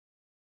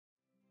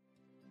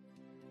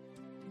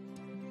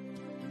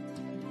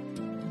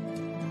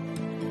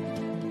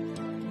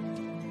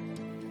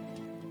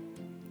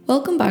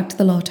Welcome back to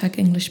the Lawtag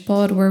English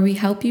Pod, where we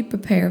help you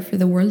prepare for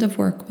the world of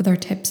work with our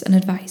tips and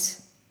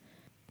advice.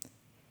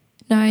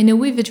 Now, I know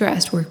we've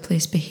addressed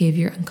workplace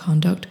behaviour and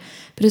conduct,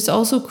 but it's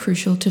also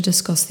crucial to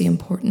discuss the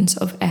importance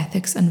of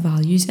ethics and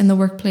values in the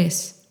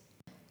workplace.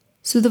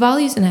 So the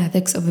values and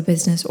ethics of a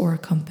business or a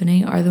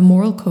company are the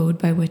moral code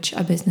by which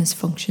a business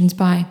functions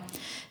by.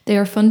 They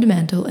are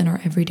fundamental in our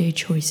everyday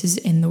choices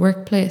in the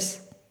workplace.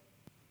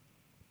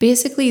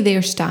 Basically, they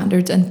are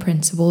standards and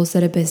principles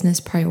that a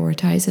business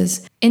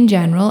prioritises. In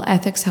general,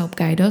 ethics help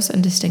guide us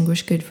and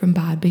distinguish good from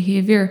bad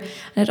behaviour,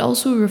 and it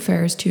also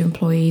refers to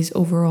employees'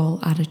 overall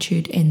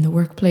attitude in the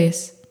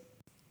workplace.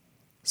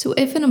 So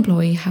if an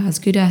employee has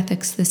good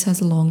ethics, this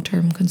has a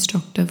long-term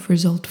constructive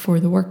result for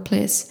the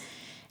workplace,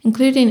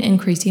 including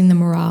increasing the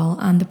morale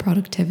and the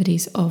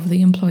productivities of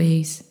the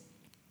employees.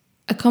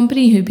 A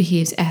company who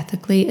behaves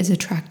ethically is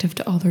attractive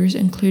to others,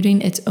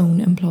 including its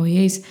own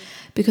employees,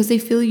 because they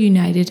feel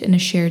united in a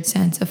shared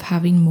sense of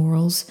having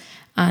morals,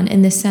 and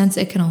in this sense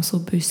it can also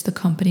boost the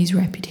company's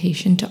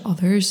reputation to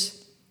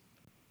others.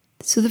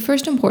 So the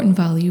first important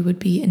value would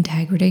be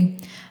integrity,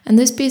 and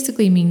this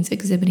basically means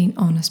exhibiting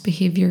honest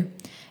behaviour.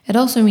 It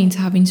also means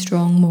having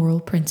strong moral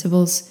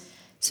principles.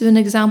 So an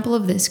example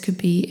of this could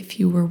be if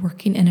you were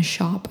working in a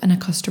shop and a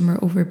customer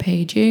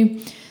overpaid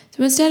you.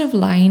 So instead of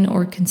lying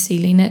or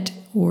concealing it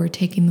or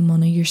taking the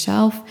money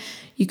yourself,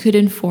 you could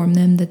inform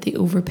them that they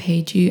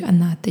overpaid you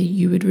and that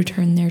you would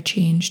return their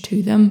change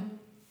to them.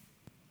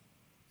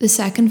 The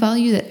second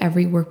value that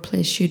every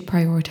workplace should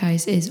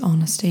prioritise is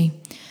honesty.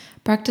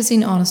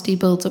 Practicing honesty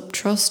builds up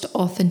trust,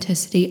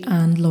 authenticity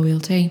and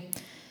loyalty.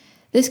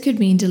 This could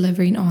mean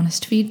delivering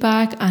honest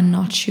feedback and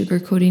not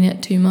sugarcoating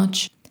it too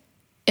much.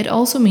 It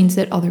also means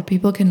that other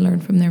people can learn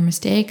from their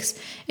mistakes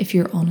if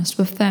you're honest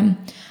with them,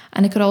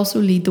 and it could also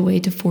lead the way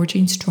to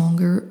forging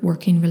stronger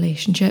working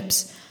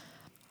relationships.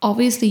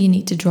 Obviously, you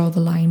need to draw the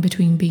line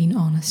between being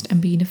honest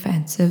and being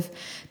offensive,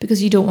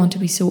 because you don't want to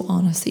be so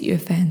honest that you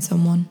offend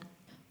someone.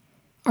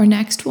 Our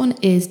next one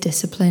is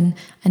discipline,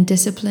 and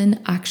discipline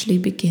actually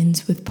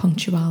begins with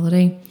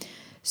punctuality.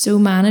 So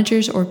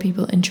managers or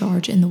people in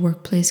charge in the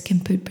workplace can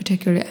put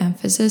particular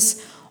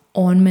emphasis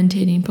on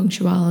maintaining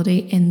punctuality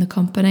in the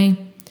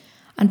company.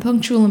 And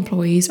punctual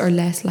employees are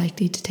less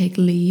likely to take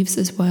leaves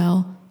as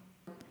well.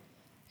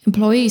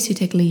 Employees who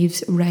take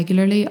leaves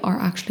regularly are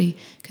actually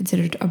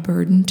considered a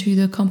burden to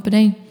the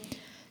company.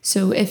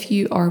 So if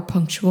you are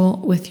punctual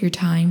with your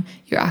time,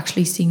 you're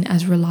actually seen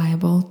as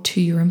reliable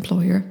to your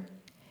employer.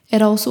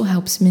 It also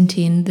helps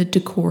maintain the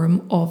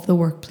decorum of the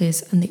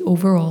workplace and the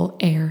overall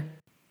air.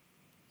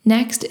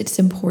 Next, it's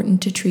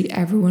important to treat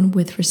everyone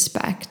with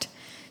respect.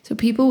 So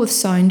people with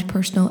sound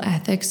personal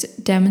ethics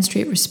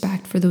demonstrate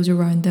respect for those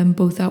around them,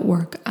 both at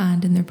work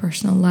and in their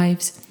personal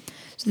lives.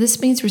 So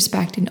this means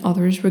respecting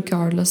others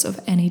regardless of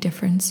any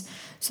difference.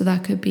 So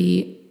that could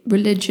be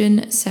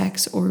religion,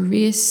 sex or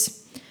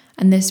race.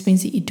 And this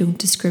means that you don't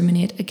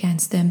discriminate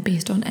against them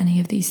based on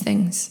any of these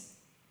things.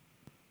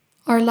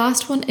 Our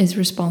last one is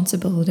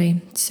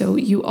responsibility. So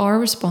you are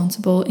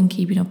responsible in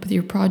keeping up with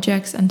your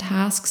projects and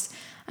tasks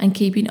and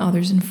keeping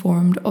others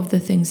informed of the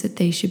things that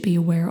they should be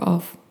aware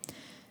of.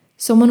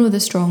 Someone with a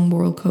strong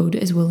moral code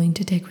is willing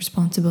to take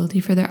responsibility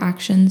for their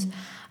actions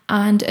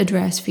and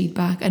address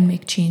feedback and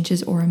make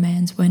changes or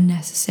amends when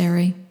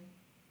necessary.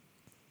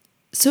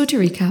 So to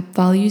recap,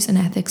 values and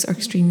ethics are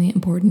extremely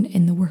important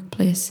in the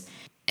workplace.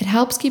 It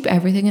helps keep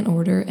everything in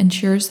order,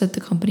 ensures that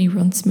the company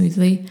runs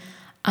smoothly,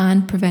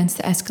 and prevents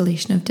the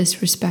escalation of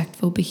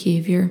disrespectful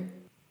behaviour.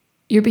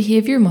 Your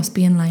behaviour must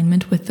be in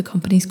alignment with the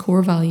company's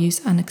core values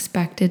and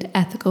expected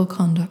ethical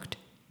conduct.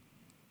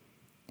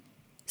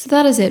 So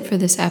that is it for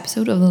this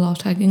episode of the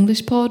Lawtag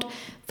English Pod.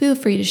 Feel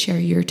free to share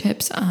your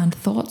tips and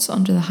thoughts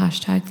under the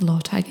hashtag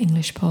Lawtag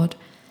English Pod.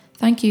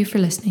 Thank you for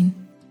listening.